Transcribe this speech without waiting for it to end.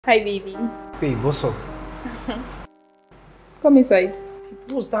Hi, baby. Babe, what's up? Come inside.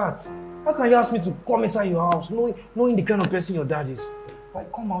 What's that? How can you ask me to come inside your house knowing the kind of person your dad is?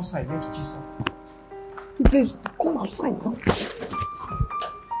 Like, come outside, let's gist up. Please, come outside. Come.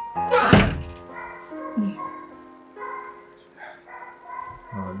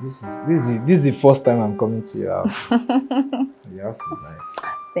 Oh, this is the first time I'm coming to your house. Your house is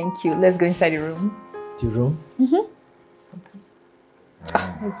nice. Thank you. Let's go inside the room. The room? Mm-hmm.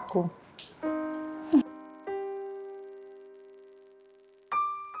 Let's go.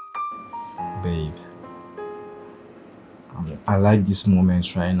 Babe, I like this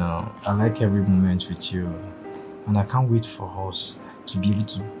moment right now. I like every moment with you. And I can't wait for us to be able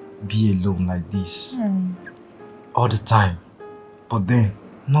to be alone like this. All the time. But then,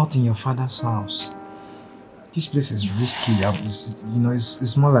 not in your father's house. This place is risky.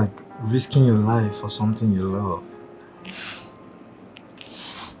 It's more like risking your life for something you love.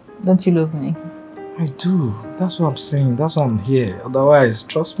 Don't you love me? I do. That's what I'm saying. That's why I'm here. Otherwise,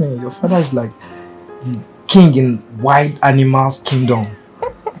 trust me, your father is like the king in wild animals kingdom.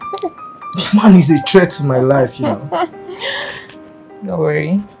 The man is a threat to my life, you know. Don't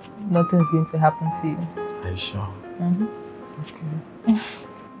worry. Nothing's going to happen to you. Are you sure? Mm-hmm. Okay.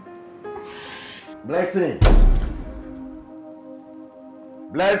 Blessing.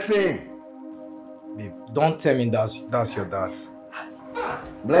 Blessing. Babe, don't tell me that's your dad.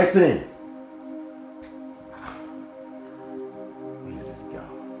 Blessing. Where is this girl?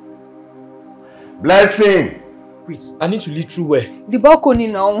 Blessing. Wait, I need to lead through where? The balcony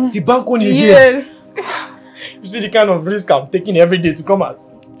now. The balcony again? Yes. You see the kind of risk I'm taking every day to come out.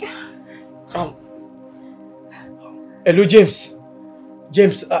 Hello, James.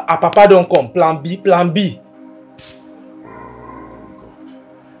 James, Papa don't come. Plan B, plan B.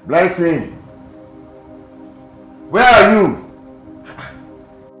 Blessing. Where are you?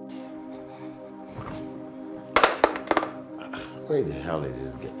 Where the hell is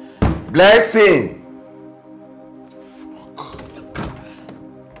this guy? Blessing.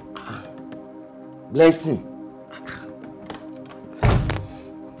 Blessing.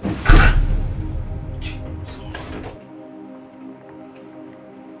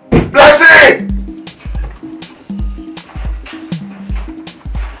 Blessing!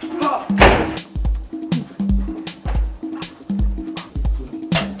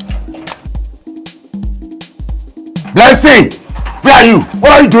 Blessing! Where are you?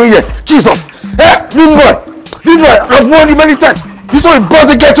 What are you doing here? Jesus! Hey, this boy! This boy! I've warned you many times! You saw a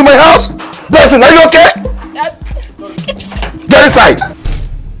brother get to my house? Blessing, are you okay? Get inside!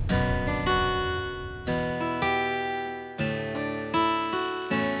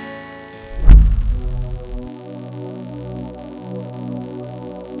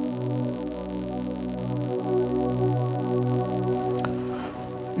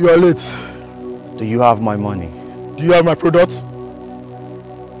 You are late. Do you have my money? Do you have my product?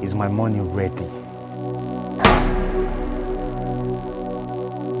 Is my money ready?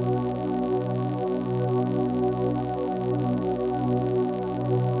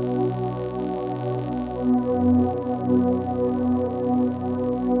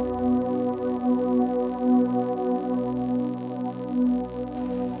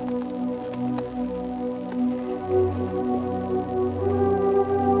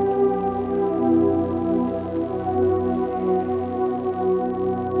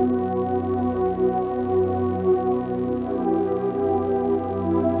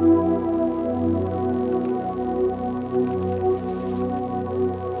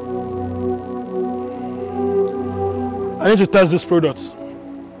 I need to test this product.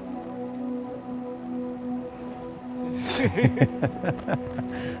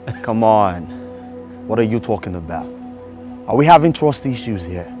 Come on. What are you talking about? Are we having trust issues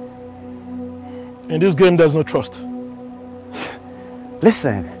here? In this game, there's no trust.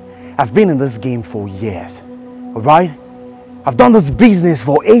 Listen, I've been in this game for years, alright? I've done this business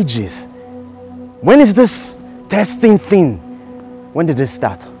for ages. When is this testing thing? When did it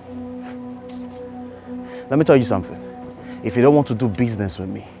start? Let me tell you something. If you don't want to do business with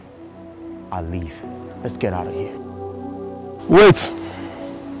me, I'll leave. Let's get out of here. Wait.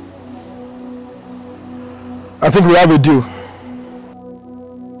 I think we have a deal.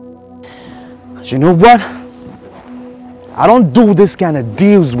 You know what? I don't do this kind of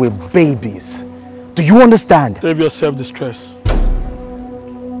deals with babies. Do you understand? Save yourself the stress.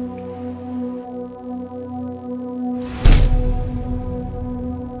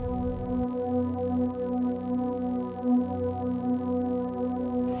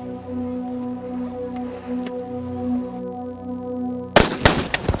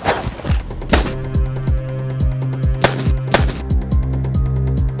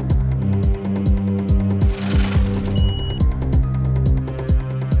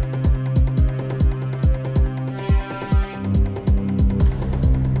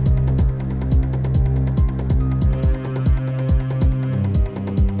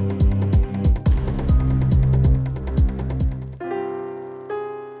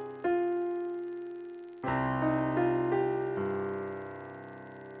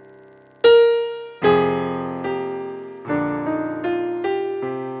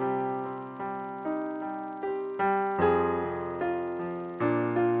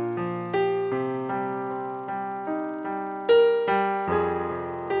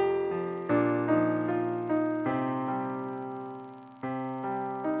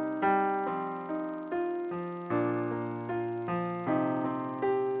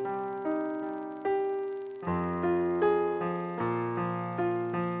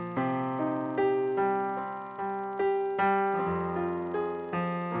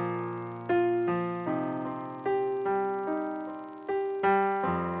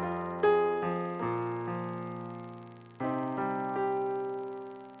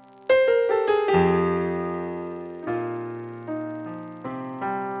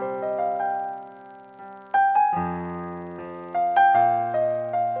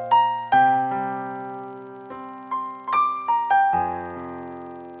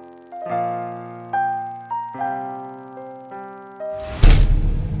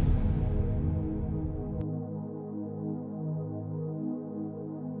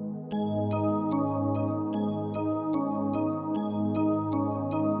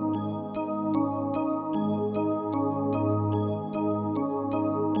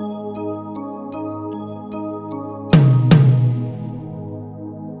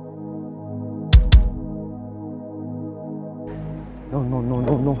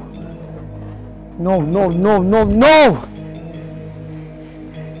 No, no, no, no, no!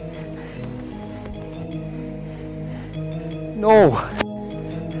 No!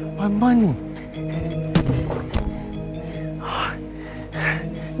 My money!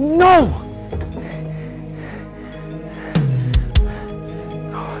 No!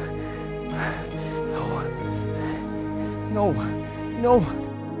 No! No!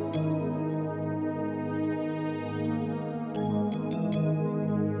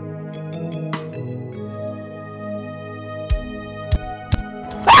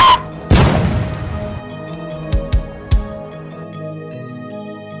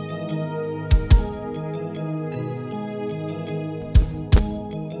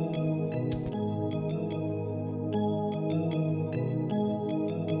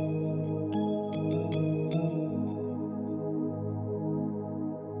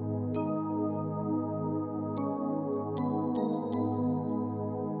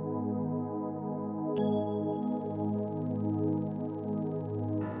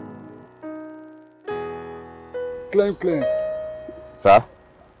 Clem. Sir?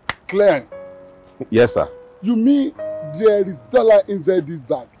 Clem. Yes, sir. You mean there is dollar inside this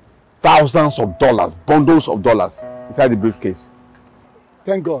bag? Thousands of dollars, bundles of dollars inside the briefcase.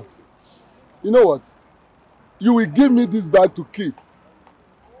 Thank God. You know what? You will give me this bag to keep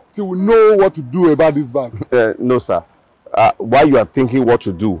till we know what to do about this bag. No, sir. While you are thinking what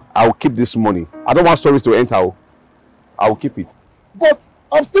to do, I will keep this money. I don't want stories to enter. I will keep it. But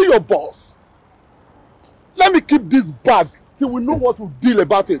I'm still your boss. Let me keep this bag till we know what to deal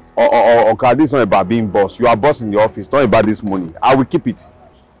about it. Okay, this is not about being boss. You are boss in the office, not about this money. I will keep it.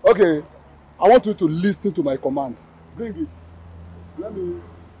 Okay, I want you to listen to my command. Bring it. Let me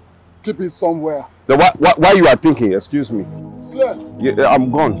keep it somewhere. So why you are thinking? Excuse me. Glenn. Yeah,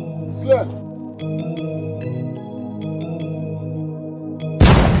 I'm gone. Glenn.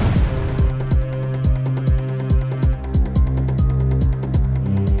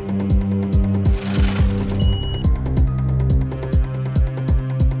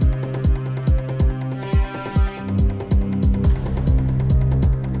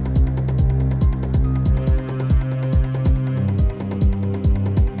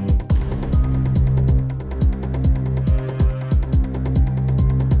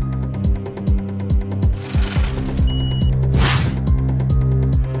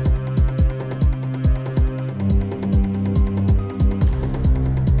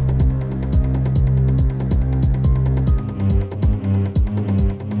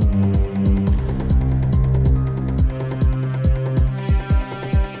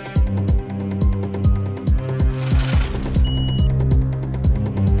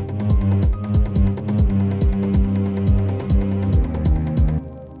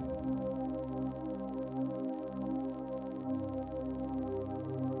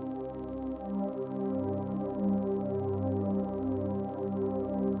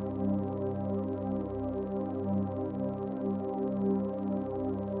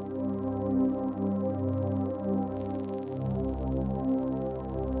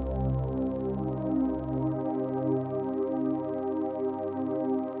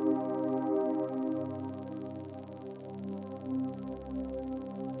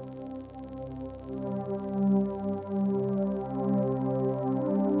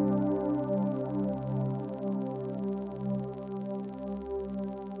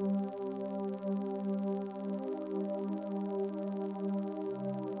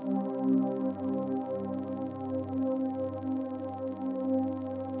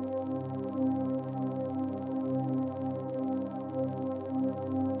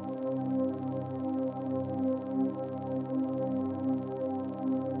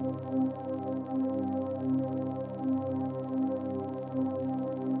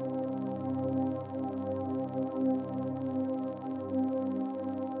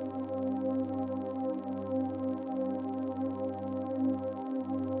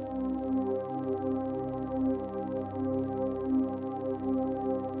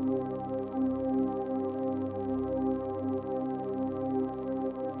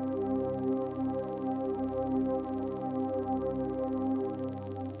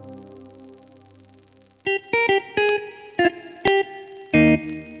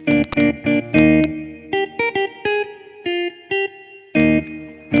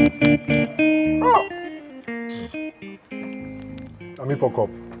 fuck up.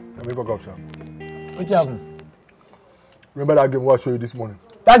 Let me fuck up, sir. What happened? Remember that game I showed you this morning?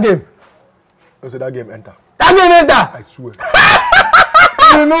 That game? I said that game enter. That game enter? I swear.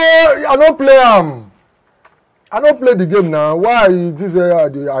 You know, I don't play I don't play the game now. Why this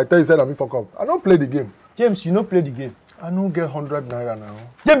I tell you said I me fuck up. I don't play the game. James, you don't play the game. I don't get 100 naira now.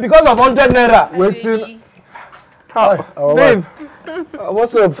 Just because of 100 naira. Waiting. Hi, babe.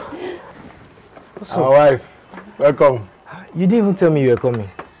 What's up? What's Our up? wife. Welcome. You didn't even tell me you were coming.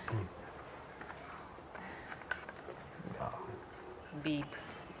 Babe.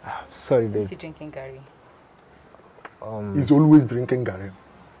 Sorry, babe. Is he drinking Gary? He's always drinking Gary.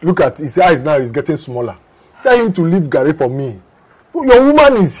 Look at his eyes now, he's getting smaller. Tell him to leave Gary for me. Your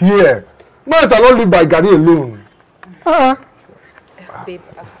woman is here. Man shall not live by Gary alone. Babe,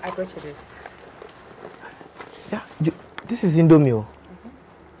 I got you this. Yeah, this is Indomie.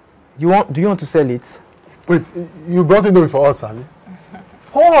 Do you want to sell it? Wait, you brought Indomie for us, Abi?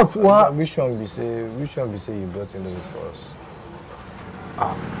 For us? What? Which one you say you brought Indomie for us?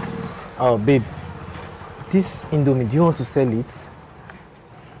 Oh, babe. This Indomie, do you want to sell it? It's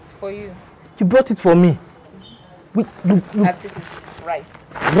for you. You brought it for me. Wait, look. This is rice.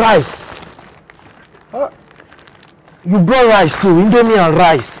 Rice? You brought rice too, Indomie and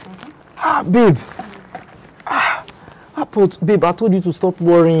rice. Babe. But babe, I told you to stop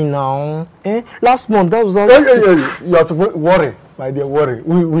worrying now. Last month, that was... Hey. You are supposed to worry, my dear, worry.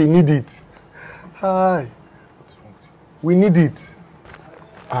 We need it. Hi. What's wrong with you? We need it.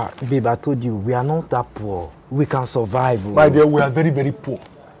 Babe, I told you, we are not that poor. We can survive. My dear, we are very, very poor.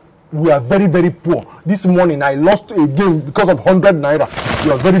 We are very, very poor. This morning, I lost a game because of 100 naira.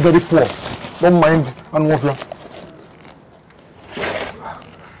 We are very, very poor. Don't mind, and what you.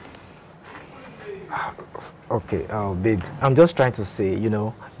 Okay, babe, I'm just trying to say,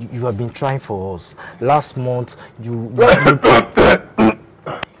 you have been trying for us. Last month,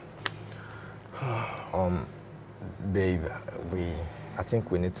 babe, I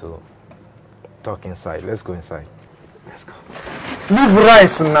think we need to talk inside. Let's go inside. Let's go. Leave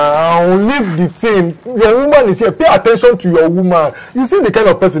rice now. Leave the thing. Your woman is here. Pay attention to your woman. You see the kind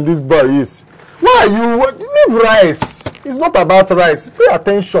of person this boy is. Why are you? Leave rice. It's not about rice. Pay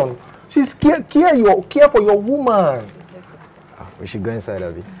attention. She's care for your woman. We should go inside,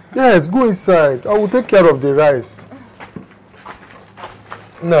 Abby. Yes, go inside. I will take care of the rice.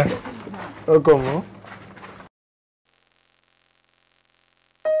 No. Welcome, huh?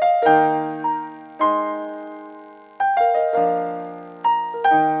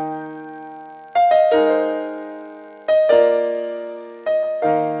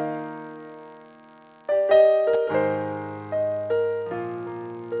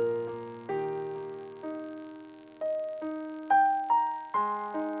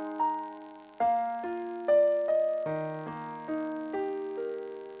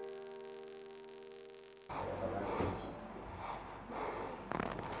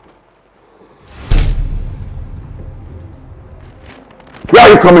 Where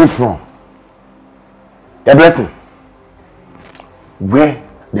are you coming from? Your blessing. Where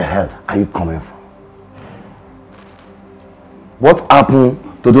the hell are you coming from? What happened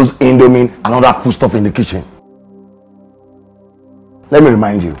to those Indomie and other food stuff in the kitchen? Let me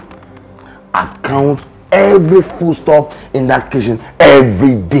remind you. I count every food stuff in that kitchen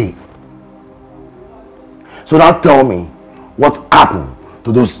every day. So now tell me what happened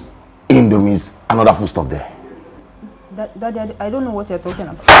to those Indomies and other food stuff there. Daddy, I don't know what you're talking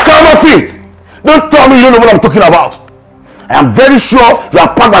about. Come on, Faith! Don't tell me you don't know what I'm talking about. I am very sure you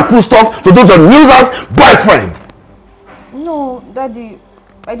have packed my food stuff to those your nuisance boyfriend. No, Daddy,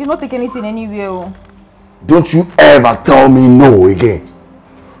 I did not take anything anywhere. Don't you ever tell me no again.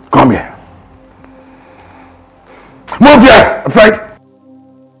 Come here. Move here, friend.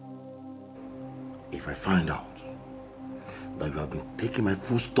 If I find out that you have been taking my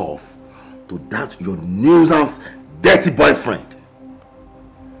food stuff to that your nuisance dirty boyfriend,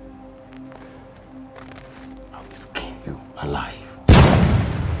 I will skin you alive.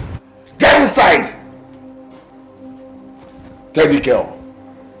 Get inside! Teddy girl.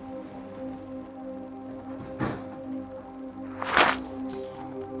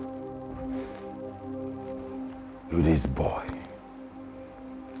 You this boy.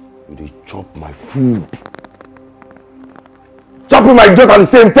 You dey chop my food. Chopping my drink at the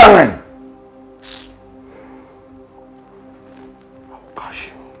same time.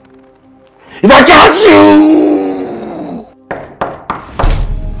 If I catch you!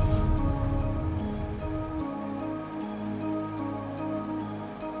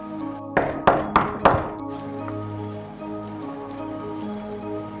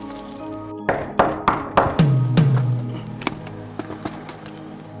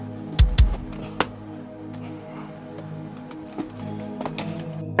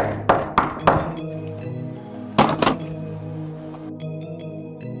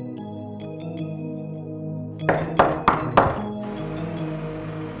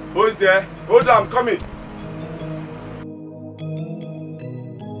 Who is there? Hold on, I'm coming.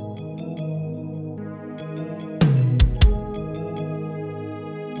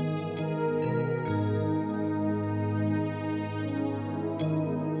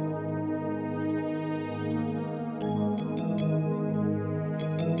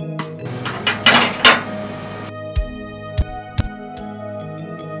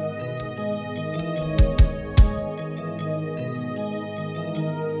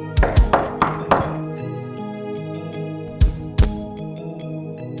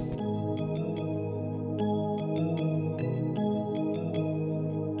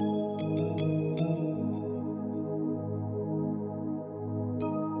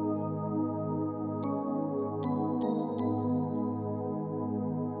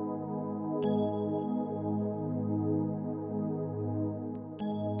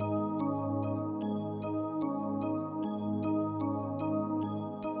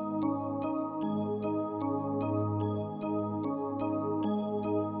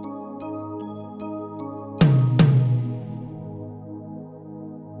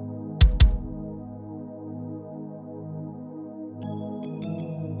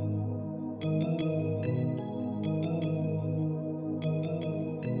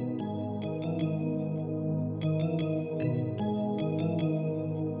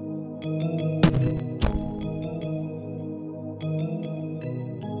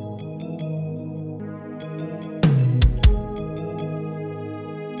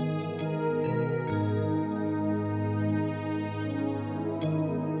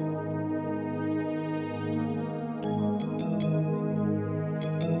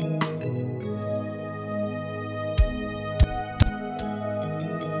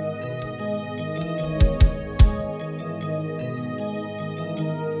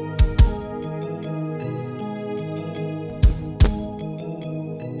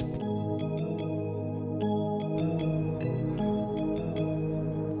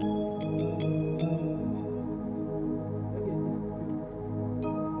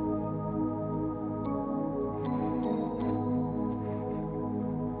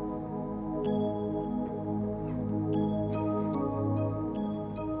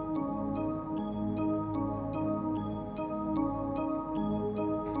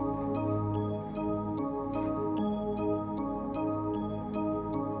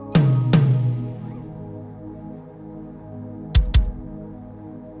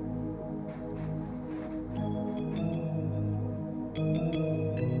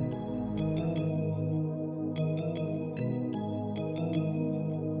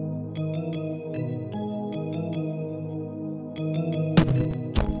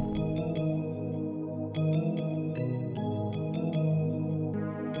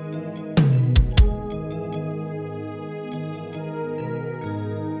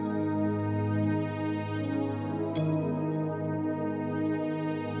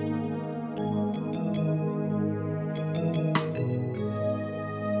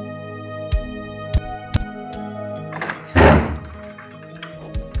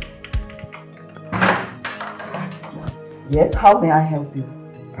 Yes, how may I help you?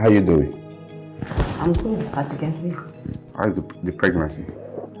 How you doing? I'm good, as you can see. How's the pregnancy?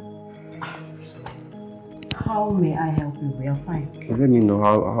 How may I help you? We are fine. Let me know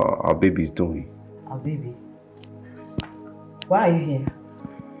how our baby is doing. Our baby? Why are you here?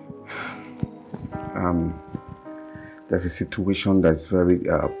 There's a situation that's very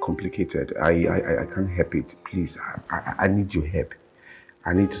complicated. I can't help it. Please, I need your help.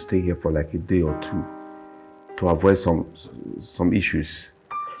 I need to stay here for like a day or two to avoid some issues.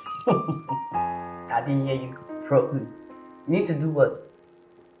 I didn't hear you properly. You need to do what?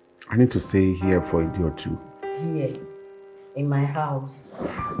 I need to stay here for a day or two. Here, in my house.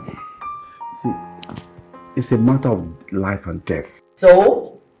 See, it's a matter of life and death.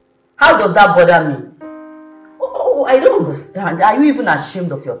 So, how does that bother me? Oh, I don't understand. Are you even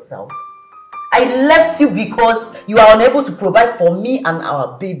ashamed of yourself? I left you because you are unable to provide for me and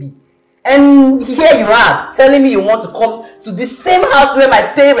our baby. And here you are, telling me you want to come to the same house where my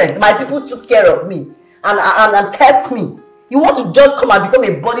parents, my people took care of me and kept me. You want to just come and become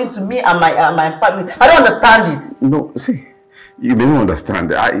a burden to me and my family. I don't understand it. No, see, you may not understand.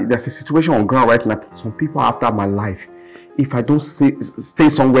 There's a situation on ground right now. Some people are after my life. If I don't stay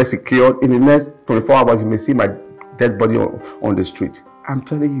somewhere secure, in the next 24 hours, you may see my dead body on the street. I'm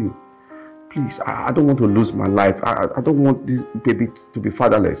telling you, please, I don't want to lose my life. I don't want this baby to be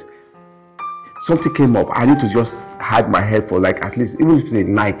fatherless. Something came up. I need to just hide my head for like at least, even if it's a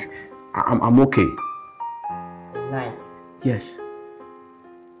night, I'm okay. A night? Yes.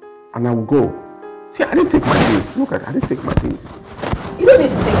 And I will go. See, I didn't take my things. Look at it, I didn't take my things. You don't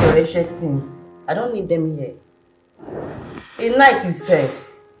need to take your wretched things. I don't need them here. A night, you said?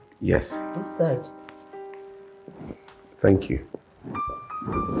 Yes. Inside. Thank you.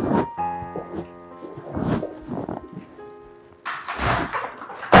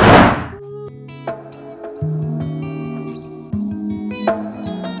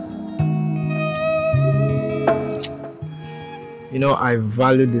 You know, I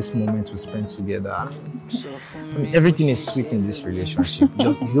value this moment we spent together. I mean, everything is sweet in this relationship.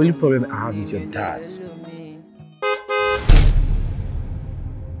 Just the only problem I have is your dad.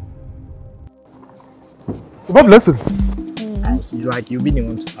 What blessing? Like you'll be the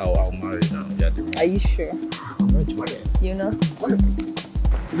one to I'll marry now. Are you sure? I'm not married. You know?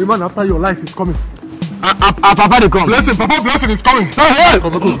 The man after your life is coming. Papa, they come. Blessing, Papa, blessing is coming.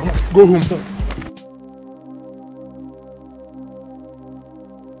 Go home.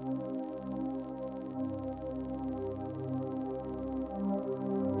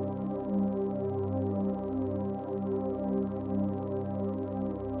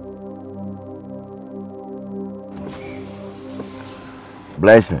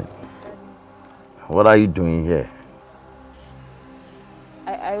 Blessing, what are you doing here?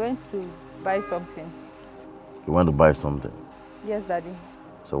 I went to buy something. You want to buy something? Yes, Daddy.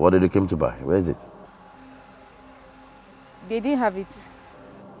 So what did you come to buy? Where is it? They didn't have it.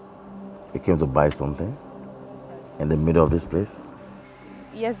 You came to buy something? In the middle of this place?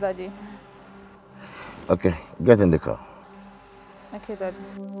 Yes, Daddy. Okay, get in the car. Okay, Daddy.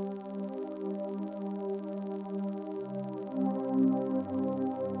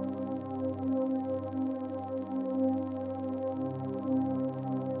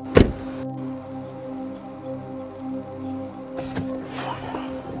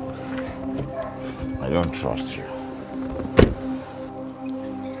 I don't trust you.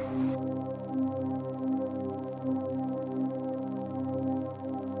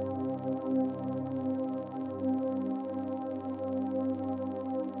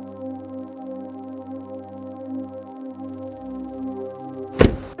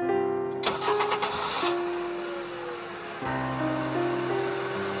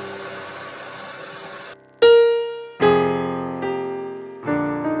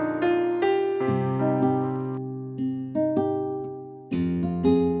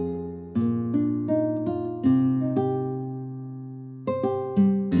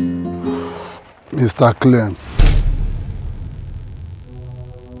 Mr. Clem,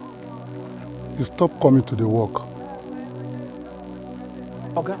 you stop coming to the work.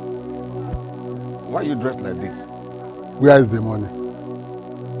 Okay. Why are you dressed like this? Where is the money?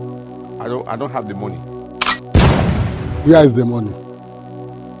 I don't have the money. Where is the money?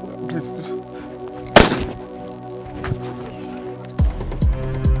 Please.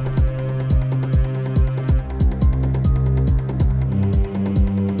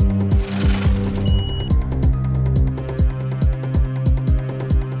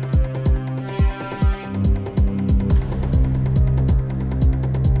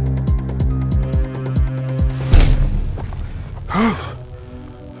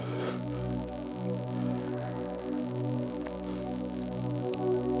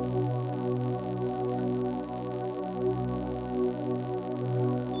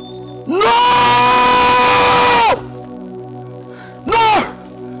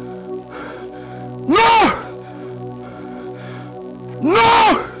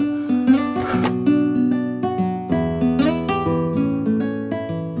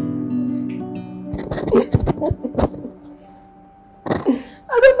 I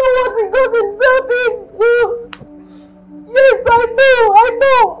don't know what he got himself into. Yes, I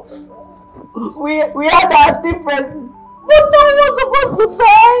know. We had our differences. But no one was supposed to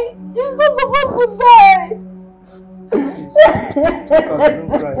die. He's not supposed to die.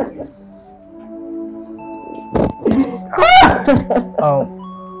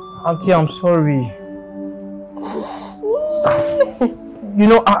 Auntie, I'm sorry. You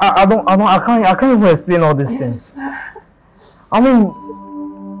know, I can't even explain all these things. I mean,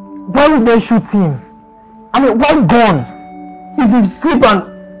 why would they shoot him? I mean, why gone? If he sleep and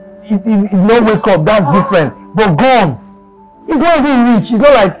he not wake up, that's different. But gone. He's not even rich. He's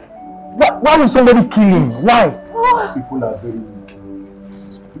not like, why would somebody kill him? Why? People are very wicked.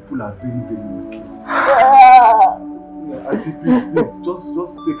 People are very, very wicked. Auntie, please,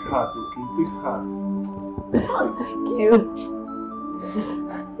 just take heart, okay? Take heart. Thank you.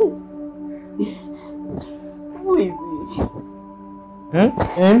 Who is he?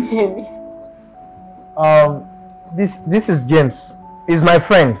 Him? This is James. He's my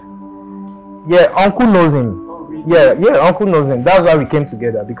friend. Yeah, Uncle knows him. Oh, really? Yeah, Uncle knows him. That's why we came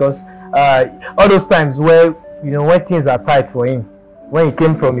together, because all those times where, you know, when things are tight for him, when he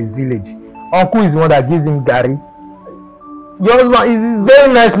came from his village, Uncle is the one that gives him Gary. Your husband is a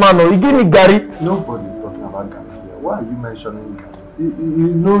very nice man, though. He gave me Gary. Nobody's talking about Gary here. Why are you mentioning Gary? He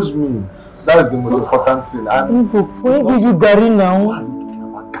knows me. That's the most important thing. When he gives you Gary now? Why are you talking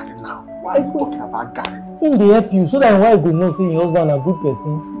about Gary now? Why are you talking about Gary? He dey help you, so that why go know say your husband a good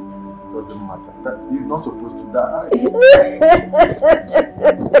person. Doesn't matter. He's not supposed to die.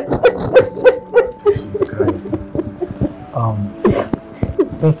 She's crying.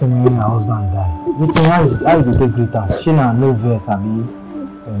 Person when her husband die. You think how you take greet am? She na no verse abi. No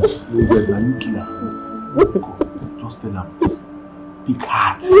verse, na you kill her. Just tell her. Take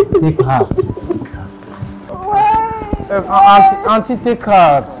heart. Take heart. Auntie, take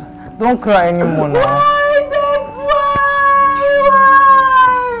heart. Don't cry anymore now. Why?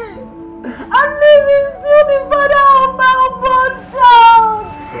 And this is still the father of my unborn child.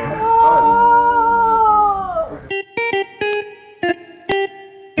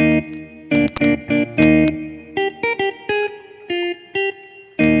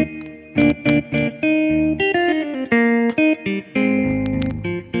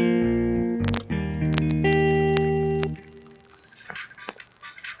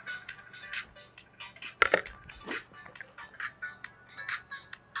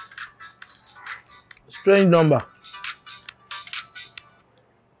 Strange number.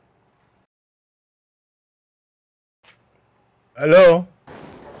 Hello?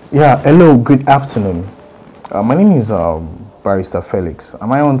 Yeah, hello, good afternoon. My name is Barrister Felix.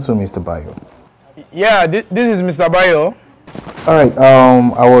 Am I on to Mr. Bayo? Yeah, this is Mr. Bayo. Alright,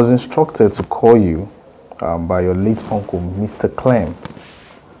 I was instructed to call you by your late uncle, Mr. Clem.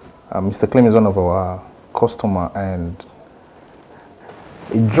 Mr. Clem is one of our customers, and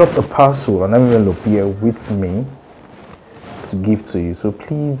he dropped a parcel, an envelope here with me to give to you. So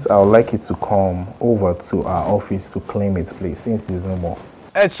please, I would like you to come over to our office to claim it, please, since there's no more.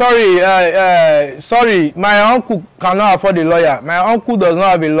 Sorry, my uncle cannot afford a lawyer. My uncle does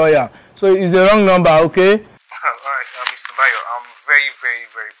not have a lawyer. So it's the wrong number, okay? Alright, Mr. Bayo, I'm very, very,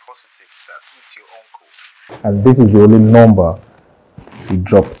 very positive that it's your uncle. And this is the only number he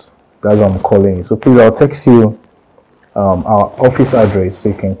dropped. That's why I'm calling you. So please, I'll text you our office address so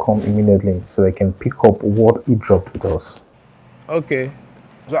you can come immediately so I can pick up what he dropped with us. Okay.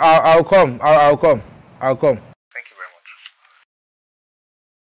 So I'll come. I'll come. Thank you very much.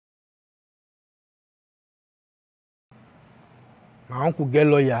 My uncle get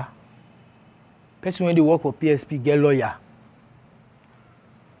lawyer. Person when they work for PSP get lawyer.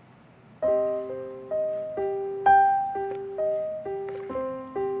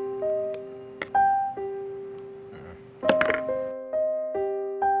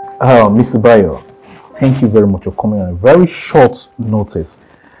 Mr. Bayo, thank you very much for coming on a very short notice.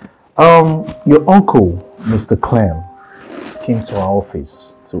 Your uncle, Mr. Clem, came to our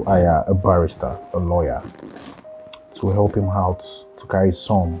office to hire a barrister, a lawyer, to help him out, to carry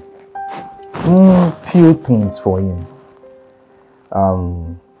some few things for him.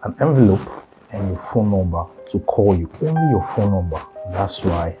 An envelope and your phone number to call you. Only your phone number. That's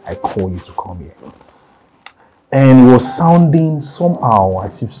why I call you to come here. And it was sounding somehow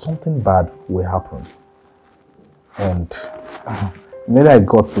as if something bad will happen. And then I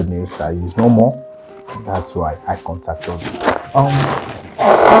got the news that he's no more. That's why I contacted you.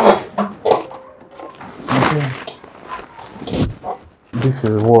 This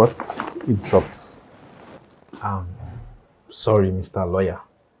is what it dropped. Sorry, Mr. Lawyer.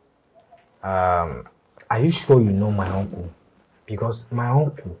 Are you sure you know my uncle? Because my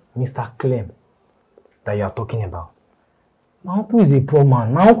uncle, Mr. Clem, that you are talking about, my uncle is a poor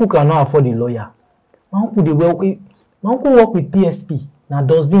man. My uncle cannot afford a lawyer. My uncle work with PSP. Now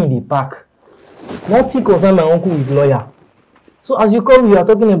dustbin in the park. Nothing concern my uncle with lawyer. So as you come, you are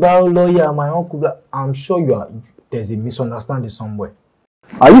talking about lawyer, my uncle. I'm sure there's a misunderstanding somewhere.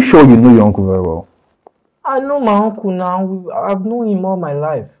 Are you sure you know your uncle very well? I know my uncle now. I've known him all my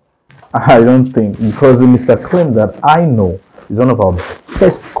life. I don't think, because the Mr. Clem that I know is one of our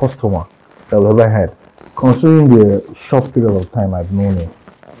best customers that we've ever had, considering the short period of time I've known him.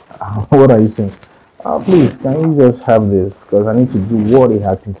 What are you saying? Please, can you just have this? Because I need to do what he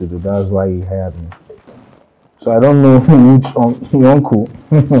had to do. That's why he hired me. So I don't know which your uncle.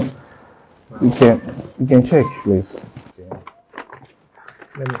 You can check, please.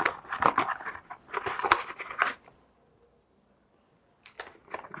 Let me.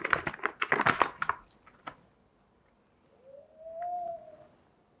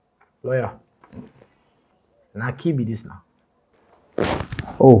 Lawyer. Now key be this now.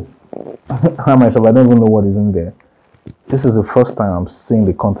 Oh, I myself, I don't even know what is in there. This is the first time I'm seeing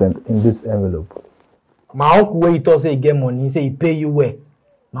the content in this envelope. My uncle, when he thought he get money, he said he pay you where?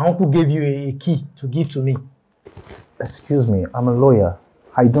 My uncle gave you a key to give to me. Excuse me, I'm a lawyer.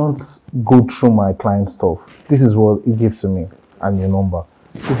 I don't go through my client stuff. This is what he gave to me and your number.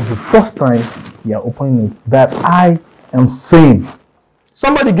 This is the first time you are opening it that I am seeing.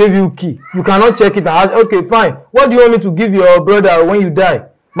 Somebody gave you a key. You cannot check it out. Okay, fine. What do you want me to give your brother when you die?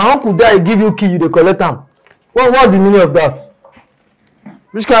 My uncle die, give you a key, you dey collect am. What's the meaning of that?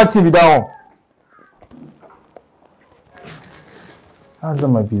 Which kind of thing be that one? How's that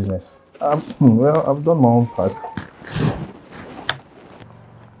my business? Well, I've done my own part.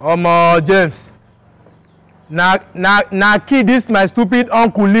 James. Na key this my stupid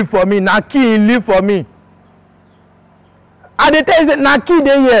uncle leave for me. Na key he leave for me. I dey tell you say na key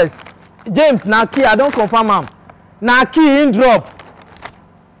dey yes. James, na key I don confirm am. Na key in drop.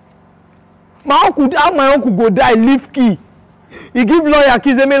 How my uncle go die leave key? He give lawyer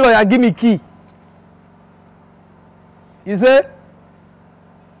key, say make lawyer give me key. You say?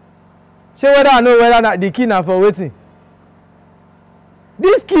 Say whether I know whether the key na for wetin?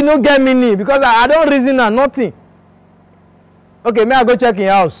 This key no get meaning because I don't reason am nothing. Okay, may I go check in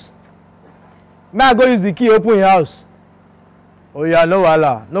house? May I go use the key open your house? Oh yeah, no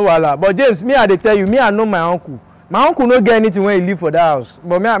wahala. But James, me I dey tell you, me I know my uncle. My uncle no get anything when he leave for that house.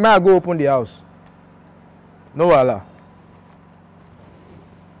 But may I go open the house? No wahala.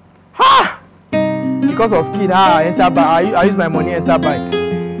 Ha! Because of kid, I enter bike. I use my money enter bike.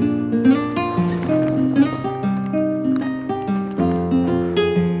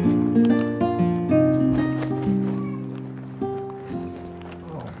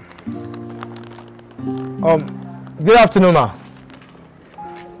 Good afternoon, ma.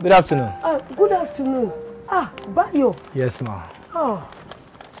 Good afternoon. Good afternoon. Bayo. Yes, ma.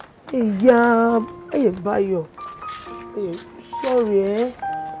 Hey, Bayo. Hey, sorry,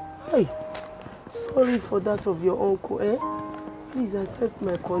 Hey, sorry for that of your uncle, Please accept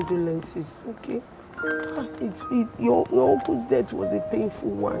my condolences, okay? Your uncle's death was a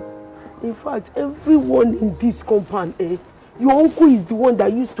painful one. In fact, everyone in this compound, your uncle is the one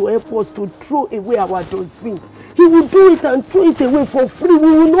that used to help us to throw away our dustbin. He will do it and throw it away for free.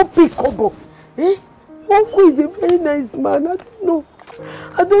 We will not pay kobo. Your uncle is a very nice man. I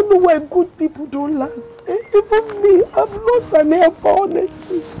don't know why good people don't last. Even me, I've lost an helper,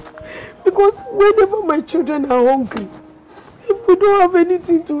 honestly. Because whenever my children are hungry, if we don't have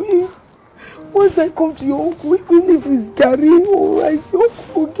anything to eat, once I come to your uncle, even if it's garri or rice, your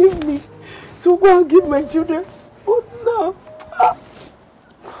uncle will give me to go and give my children. But now,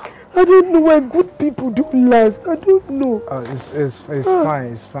 I don't know why good people don't last. I don't know.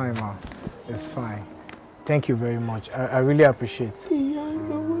 It's fine, ma. It's fine. Thank you very much. I really appreciate it. Yeah,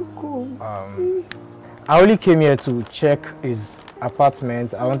 you're welcome. I only came here to check his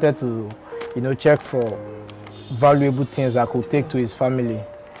apartment. I wanted to, check for valuable things I could take to his family.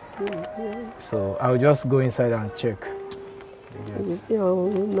 So I'll just go inside and check.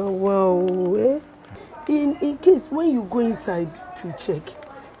 In case when you go inside to check,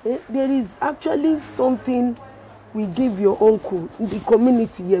 there is actually something we give your uncle in the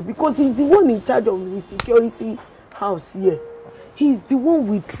community here because he's the one in charge of the security house here. He's the one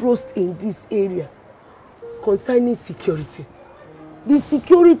we trust in this area concerning security. The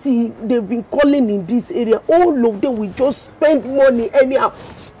security they've been calling in this area, all of them will just spend money anyhow,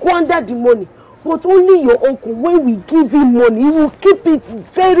 squander the money. But only your uncle, when we give him money, he will keep it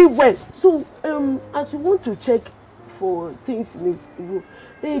very well. So, as you want to check for things in his room,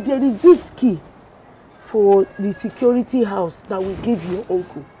 there is this key for the security house that we gave your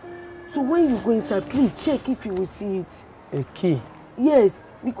uncle. So when you go inside, please check if you will see it. A key? Yes,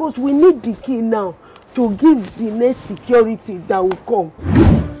 because we need the key now to give the next security that will come.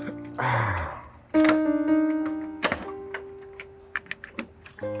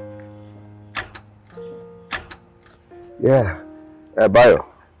 Yeah, Bayo.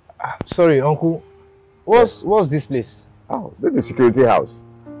 Sorry, Uncle. What's this place? Oh, this is the security house.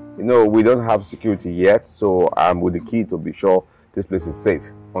 You know, we don't have security yet, so I'm with the key to be sure this place is safe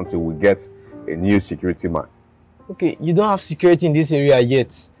until we get a new security man. Okay, you don't have security in this area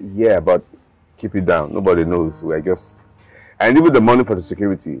yet? Yeah, but keep it down. Nobody knows. We're just... And even the money for the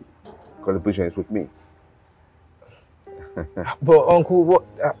security contribution is with me. But Uncle,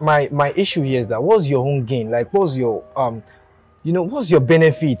 what my issue here is that what's your own gain? Like, what's your what's your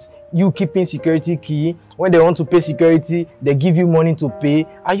benefit? You keeping security key, when they want to pay security, they give you money to pay.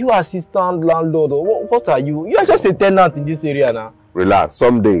 Are you assistant landlord or what are you? You are just a tenant in this area now. Relax.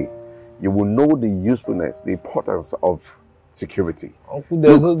 Someday, you will know the usefulness, the importance of security.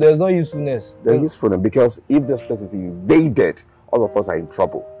 Uncle, there's no usefulness. There's usefulness because if this place is invaded, all of us are in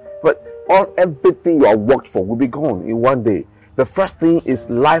trouble. But everything you have worked for will be gone in one day. The first thing is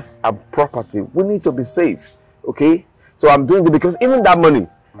life and property. We need to be safe, okay? So I'm doing it because even that money,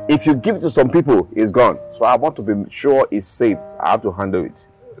 if you give it to some people, it's gone. So I want to be sure it's safe. I have to handle it.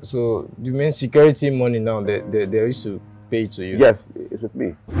 So you mean security money now? They used to pay to you? Yes, it's with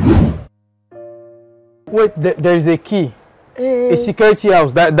me. Wait, there is a key. A security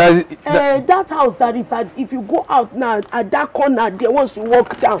house. That house that is at, if you go out now at that corner there, once you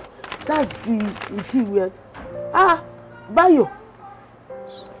walk down, that's the key where. Bayo.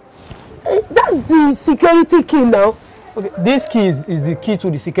 That's the security key now. Okay, this key is the key to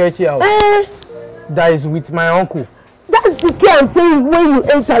the security house. That is with my uncle. That's the key I'm saying. When you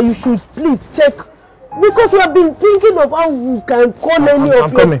enter, you should please check. Because we have been thinking of how we can call any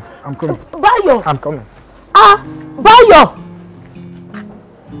of you. I'm coming. Bayo. I'm coming. Bayo.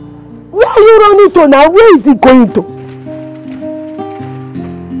 Where are you running to now? Where is he going to?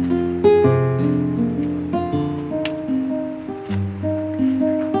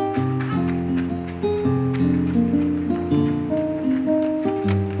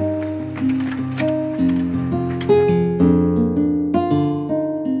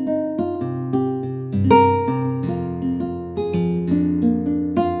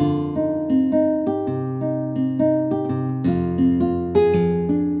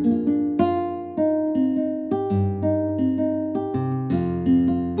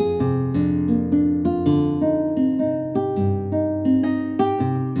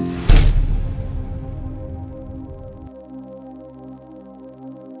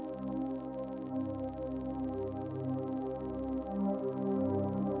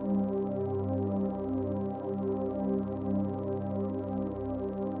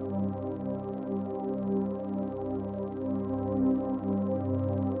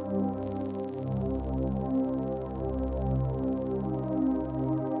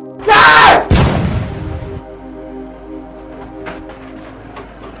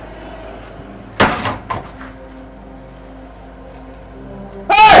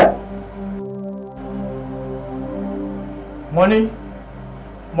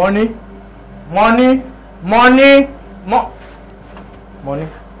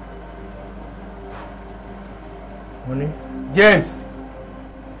 Money. James.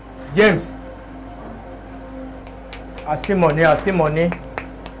 I see money.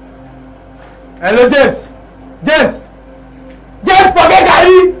 Hello, James. Forget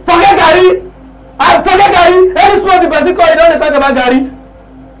Gary. Forget Gary. Any small the person call you don't talk about Gary.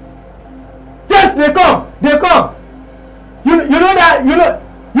 James, they come. You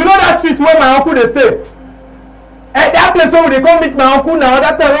know that street where my uncle they stay. At that place where they come meet my uncle now.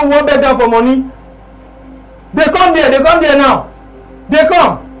 That time we won't beg them for money. They come there now. They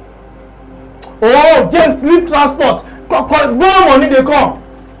come. Oh, James, leave transport. Borrow money, they come.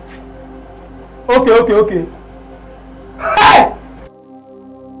 Okay. Hey!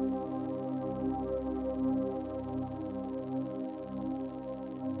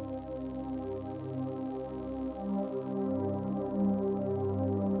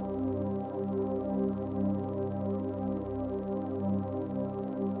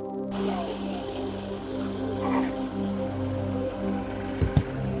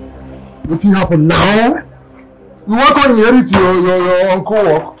 What happened now? You want to inherit your uncle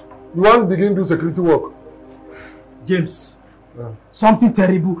work? You want to begin do security work? James, something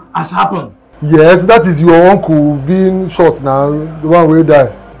terrible has happened. Yes, that is your uncle being shot now, the one who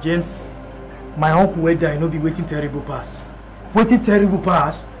died. James, my uncle will die, no be waiting terrible pass.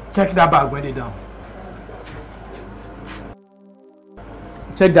 Check that bag when they down.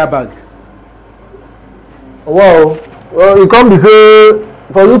 Check that bag. Wow. You come to say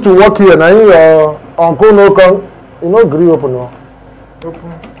for you to work here, now your uncle no come. You no agree open no.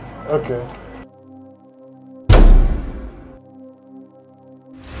 Open. Okay.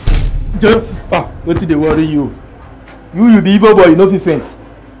 Just what did they worry you? You be Igbo boy, you know if you faint.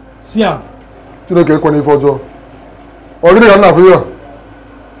 See am. You no get money for job. Already got enough for you.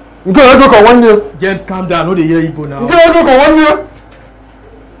 You can't go for 1 year. James, calm down. No, they hear Igbo now. You can't go for 1 year.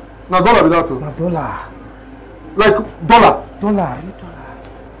 Now dollar be that too. Na dollar. Like dollar. Dollar.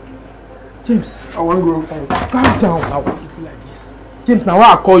 James, I want to go. Calm down. Now why you do like this? James, now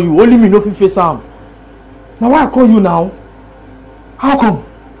why I call you? Only me no fit face am. Now why I call you now? How come?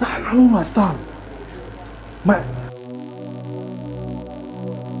 I don't understand. My.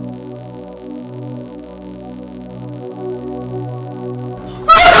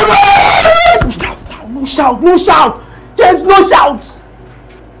 No shout, no shout! James, no shout!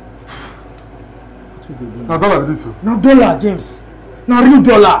 Now dollar be this too. Now dollar, James. Now real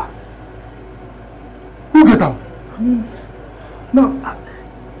dollar. Who get am? No,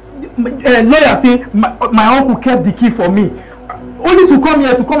 lawyer say my uncle kept the key for me. Only to come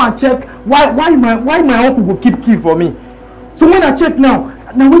here to come and check why my uncle go keep key for me. So when I check now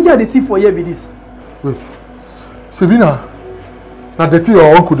wetin I dey see for here be this. Wait, Sabina, na dirty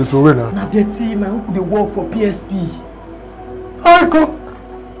your uncle dey throw away na? Na dirty, my uncle dey work for PSP. How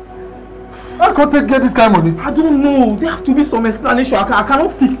come take get this kind of money? I don't know. There have to be some explanation. I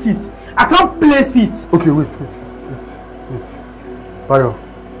cannot fix it. I can't place it. Okay, wait. Bayo,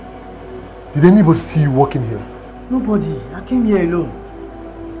 did anybody see you walking here? Nobody. I came here alone.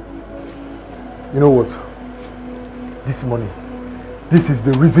 You know what? This money, this is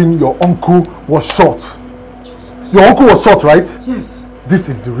the reason your uncle was shot. Your uncle was shot, right? Yes. This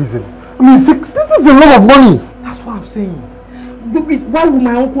is the reason. I mean, this is a lot of money. That's what I'm saying. Why would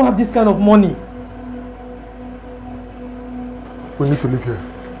my uncle have this kind of money? We need to live here.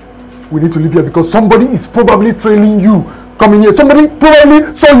 We need to live here because somebody is probably trailing you coming here. Somebody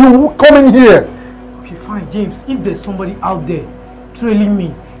probably saw you coming here. Okay, fine, James. If there's somebody out there trailing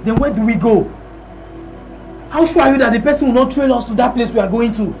me, then where do we go? How sure are you that the person will not trail us to that place we are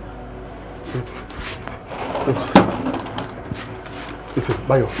going to? Listen,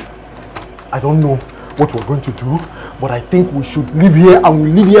 Bayo, I don't know what we're going to do, but I think we should live here and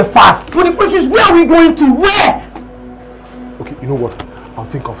we live here fast. So the question is, where are we going to? Where? Okay, you know what? I'll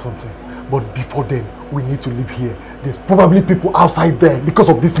think of something. But before then, we need to live here. There's probably people outside there because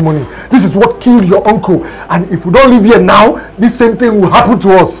of this money. This is what killed your uncle. And if we don't live here now, this same thing will happen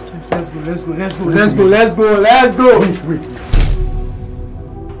to us. James, let's go. Wait.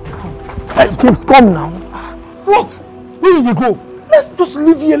 Hey, James, come now. What? Where did you go? Let's just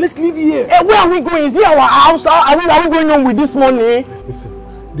live here. Let's live here. Hey, where are we going? Is it our house? Are we going on with this money? Listen,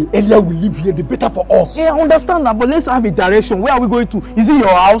 the earlier we live here, the better for us. Yeah, I understand that, but let's have a direction. Where are we going to? Is it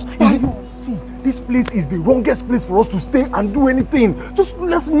your house? See, this place is the wrongest place for us to stay and do anything. Just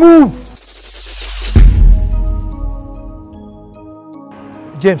let's move.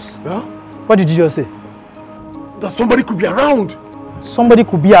 James, yeah? What did you just say? That somebody could be around. Somebody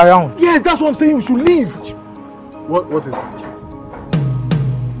could be around? Yes, that's what I'm saying. We should leave. What is it?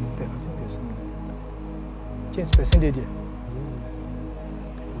 James, person did here.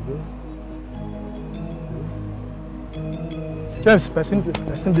 James, person did.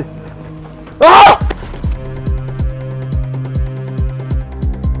 Ah!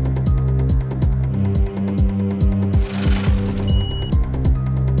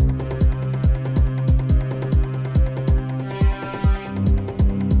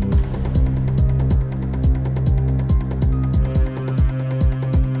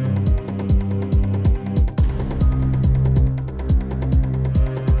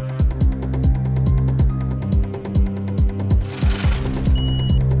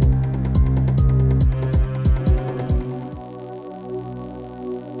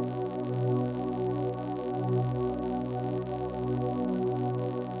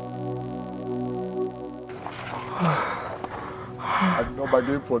 I did not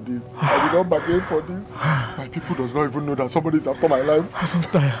bargain for this. My people does not even know that somebody is after my life. I'm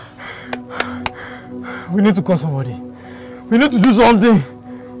tired. We need to call somebody. We need to do something.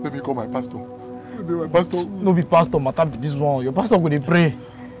 Let me call my pastor. No be pastor matter be this one. Your pastor go dey pray.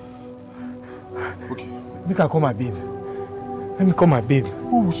 Okay. Make I call my babe. Let me call my babe.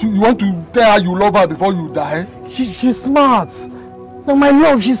 Oh, so you want to tell her you love her before you die? She's smart. Now my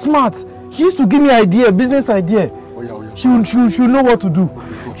love, she's smart. She used to give me idea, business idea. Oh yeah. She'll know what to do.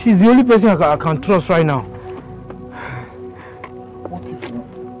 She's the only person I can trust right now. What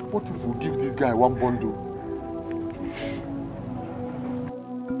if we give this guy one bundle?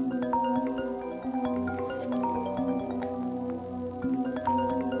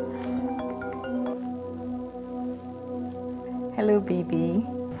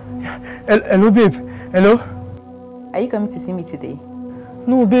 Hello, babe. Hello? Are you coming to see me today?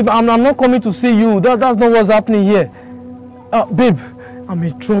 No, babe, I'm not coming to see you. That's not what's happening here. Babe, I'm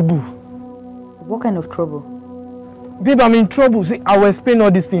in trouble. What kind of trouble? Babe, I'm in trouble. See, I will explain all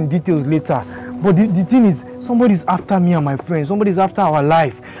this in details later. But the thing is, somebody's after me and my friends. Somebody's after our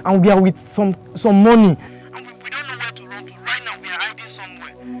life. And we are with some money. And we don't know where to run to. Right now, we are hiding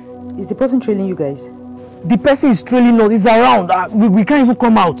somewhere. Is the person trailing you guys? The person is trailing us. He's around. We can't even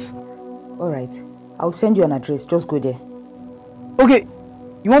come out. Alright. I'll send you an address. Just go there. Okay.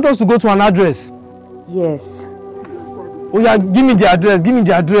 You want us to go to an address? Yes. Oh yeah, give me the address. Give me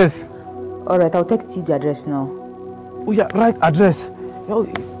the address. Alright, I'll text you the address now. Oh yeah, right address.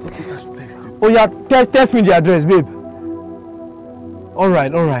 Okay. Oh yeah, text me the address, babe.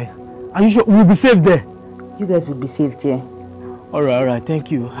 Alright. Are you sure we'll be safe there? You guys will be safe there. Alright,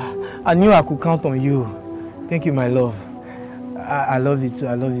 thank you. I knew I could count on you. Thank you, my love. I love you too.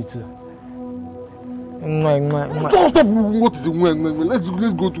 Stop! What is it? Let's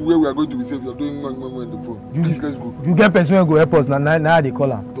go to where we are going to be safe. You are doing on the phone. Please, let's go. You get person who go help us now they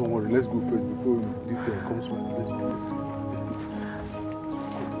call him. Don't worry, let's go first before this guy comes back. Let's go.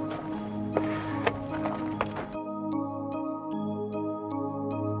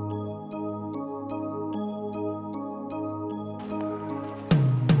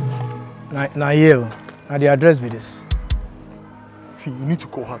 Now here, now the address be this. See, you need to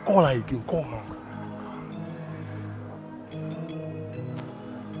call her. Call her again. Call her.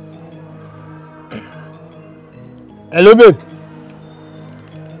 Hello,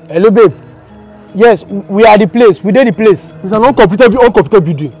 babe. Yes, we are the place. We did the place. It's an uncompleted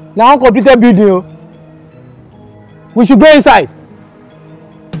building. Now uncompleted building. Oh. We should go inside.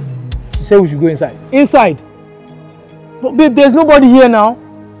 She said we should go inside. Inside. But babe, there's nobody here now.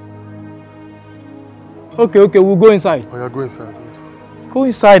 Okay, we'll go inside. Oh yeah, go inside. Go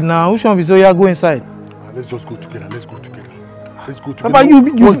inside now. Which one be so? Yeah, go inside. Let's just go together. Papa, you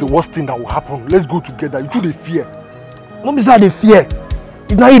what's the worst thing that will happen? Let's go together. You do the fear. Not beside the fear.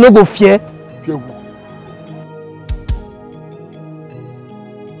 If now you no go fear. Fear who?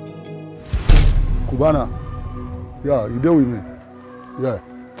 Cubana, yeah, you there with me? Yeah.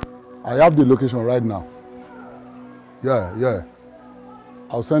 I have the location right now. Yeah.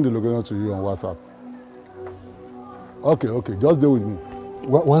 I'll send the location to you on WhatsApp. Okay, just stay with me.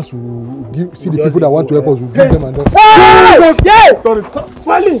 Once we see the people that want to help us, we'll give them and then... Hey! Yes! Sorry.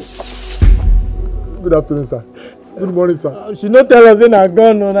 Wally! Good afternoon, sir. Good morning, sir. She not tell us in a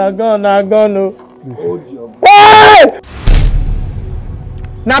gun, no. Hey!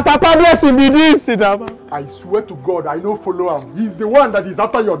 Now Papa blessing be this. I swear to God, I don't follow him. He's the one that is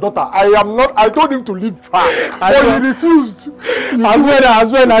after your daughter. I told him to leave her, but he refused. I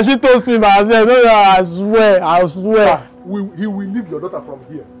swear. Now she told me, but I swear. He will leave your daughter from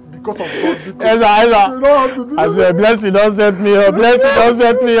here because of God. Yes, I swear, blessing don't set me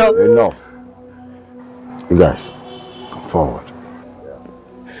up. Enough. You guys, come forward.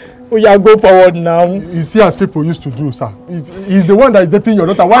 Oh yeah, go forward now. You see, as people used to do, sir. He's the one that is dating your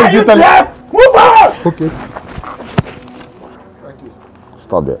daughter. Why is he telling you? Move on! Okay. Thank you.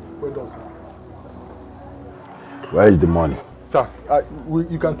 Stop there. Well done, sir. Where is the money? Sir,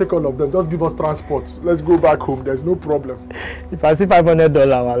 you can take all of them. Just give us transport. Let's go back home. There's no problem. If I see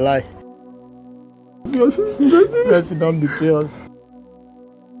 $500, I'll lie. Yes, don't betray us.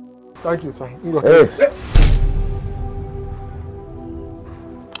 Thank you, sir. Hey!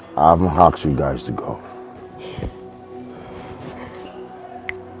 I haven't asked you guys to go.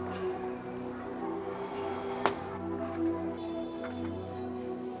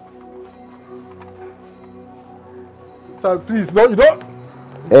 Sir, please, no, you don't.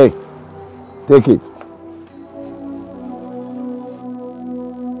 Hey, take it.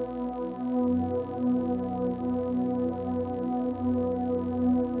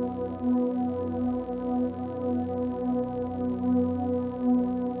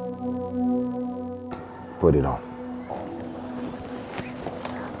 Put it on.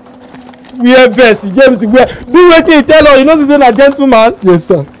 We have vest, James. Do what he tell us. You know this is a gentleman. Yes,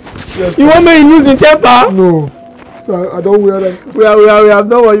 sir. Yes, you want me to lose in temper? No. Sir, I don't wear that. We have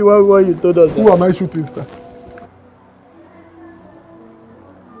done what you told us. Who am I shooting, sir?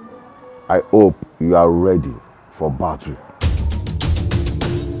 I hope you are ready for battle.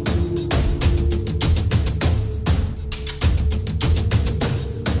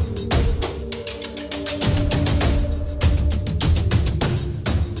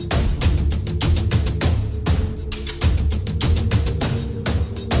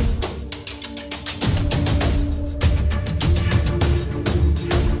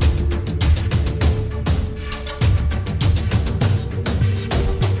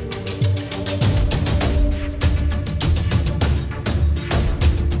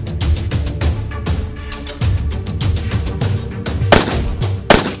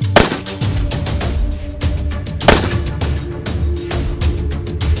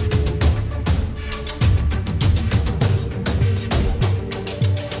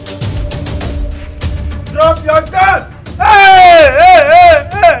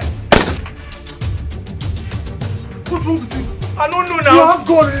 you now. You have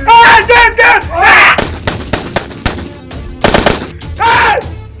gone.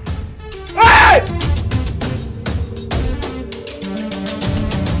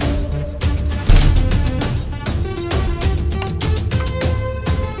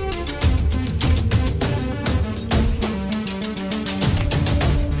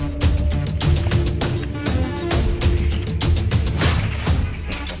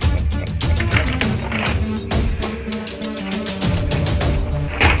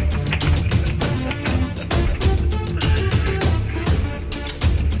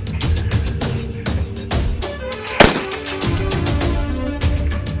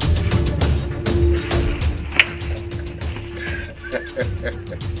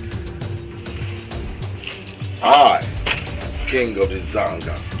 I, King of the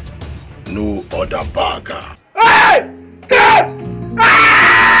Zanga, no other bagger. Hey! Death!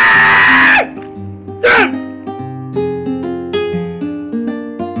 Death!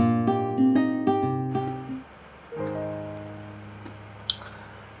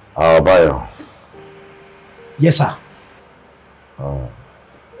 Bayo. Yes, sir.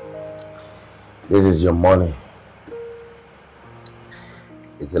 This is your money.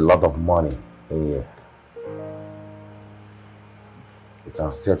 It's a lot of money in here. It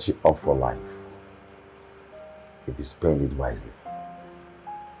can set you up for life if you spend it wisely.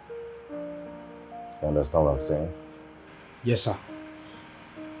 You understand what I'm saying? Yes, sir.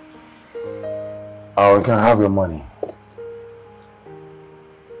 Oh, you can have your money.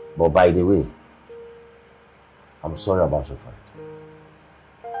 But by the way, I'm sorry about your friend.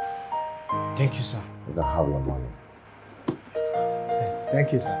 Thank you, sir. You can have your money.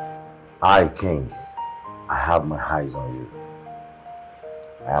 Thank you, sir. I, King, I have my eyes on you.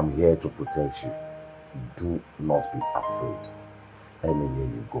 I am here to protect you. Do not be afraid. Anywhere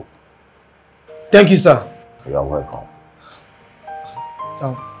you go. Thank you, sir. You are welcome.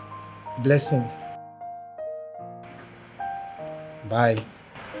 Blessing. Bye.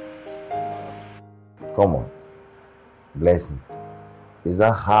 Come on. Blessing. Is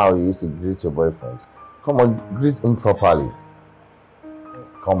that how you used to greet your boyfriend? Come on, greet him properly.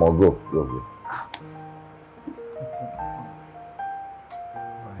 Come on, go.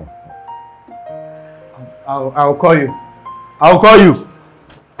 I'll call you. I'll call you.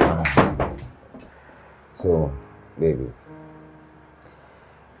 So, baby,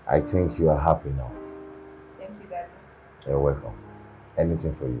 I think you are happy now. Thank you, Daddy. You're welcome.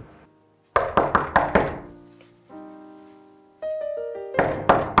 Anything for you.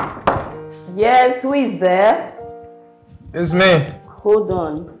 Yes, who is there? It's me. Hold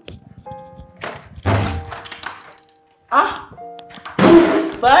on.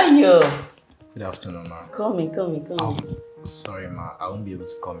 Bayo. Good afternoon, ma. Come in. Sorry, ma. I won't be able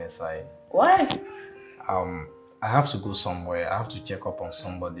to come inside. Why? I have to go somewhere. I have to check up on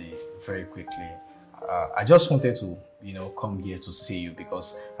somebody very quickly. I just wanted to, come here to see you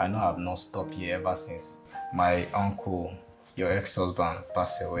because I know I've not stopped here ever since my uncle, your ex-husband,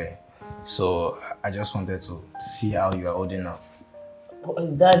 passed away. So I just wanted to see how you are holding up.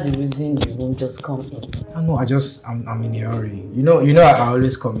 Is that the reason you won't just come in? No, I'm in a hurry. You know I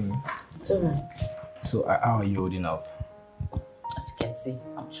always come in. It's alright. So how are you holding up? As you can see,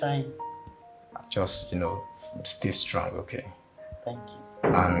 I'm trying. Just, stay strong, okay? Thank you.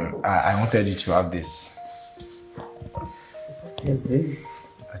 And I wanted you to have this. What is this?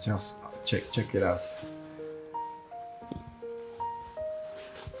 I just check it out.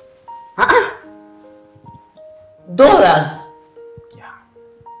 $? Yeah.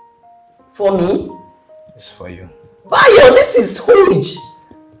 For me? It's for you. Bayo, this is huge.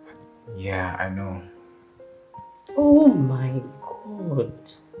 Yeah, I know. Oh my God.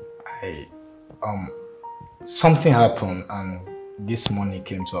 Something happened and this money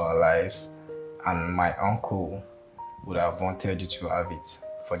came to our lives and my uncle would have wanted you to have it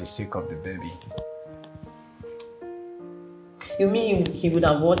for the sake of the baby. You mean he would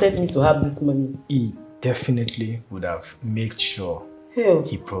have wanted me to have this money? He definitely would have made sure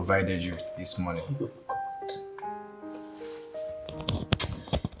he provided you this money.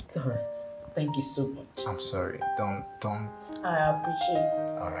 It's alright. Thank you so much. I'm sorry. Don't. I appreciate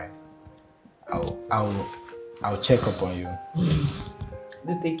it. Alright. I'll check up on you.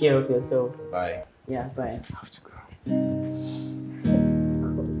 Do take care of yourself. Bye. Yeah, bye. I have to go.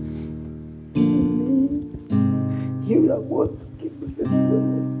 You would have wanted to give me this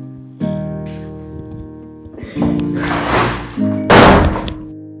money.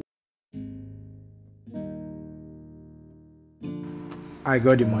 I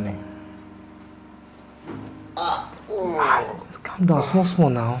got the money. Just calm down, small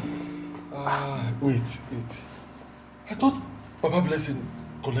now. Wait. I thought Papa Blessing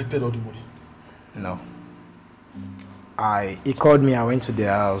collected all the money? No. He called me, I went to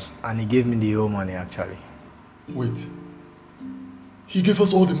their house, and he gave me the whole money actually. Wait. He gave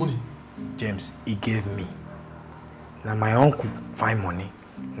us all the money? James, he gave me. Now my uncle find money.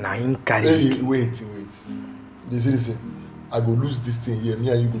 Now he carry Hey, wait. You see this thing? I go lose this thing here. Me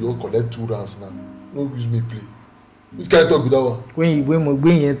and you go collect 2 rounds now. No use me play. Which kind of talk with that one?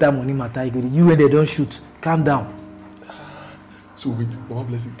 When you enter money matter, you when they don't shoot. Calm down. So wait, Mama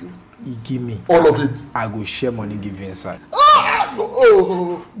Blessing give. He give me. All of it? I go share money, give you inside.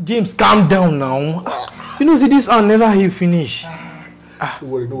 Oh. James, calm down now. You know, see this I'll never hear finish.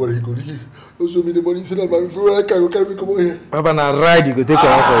 Don't worry, he go give. Don't show me the money, say that my favorite car, carry me come over here. Papa, now ride, you go take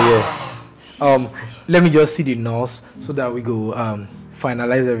her for here. Let me just see the nurse so that we go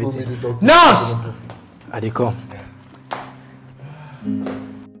finalize everything. Nurse! I dey come.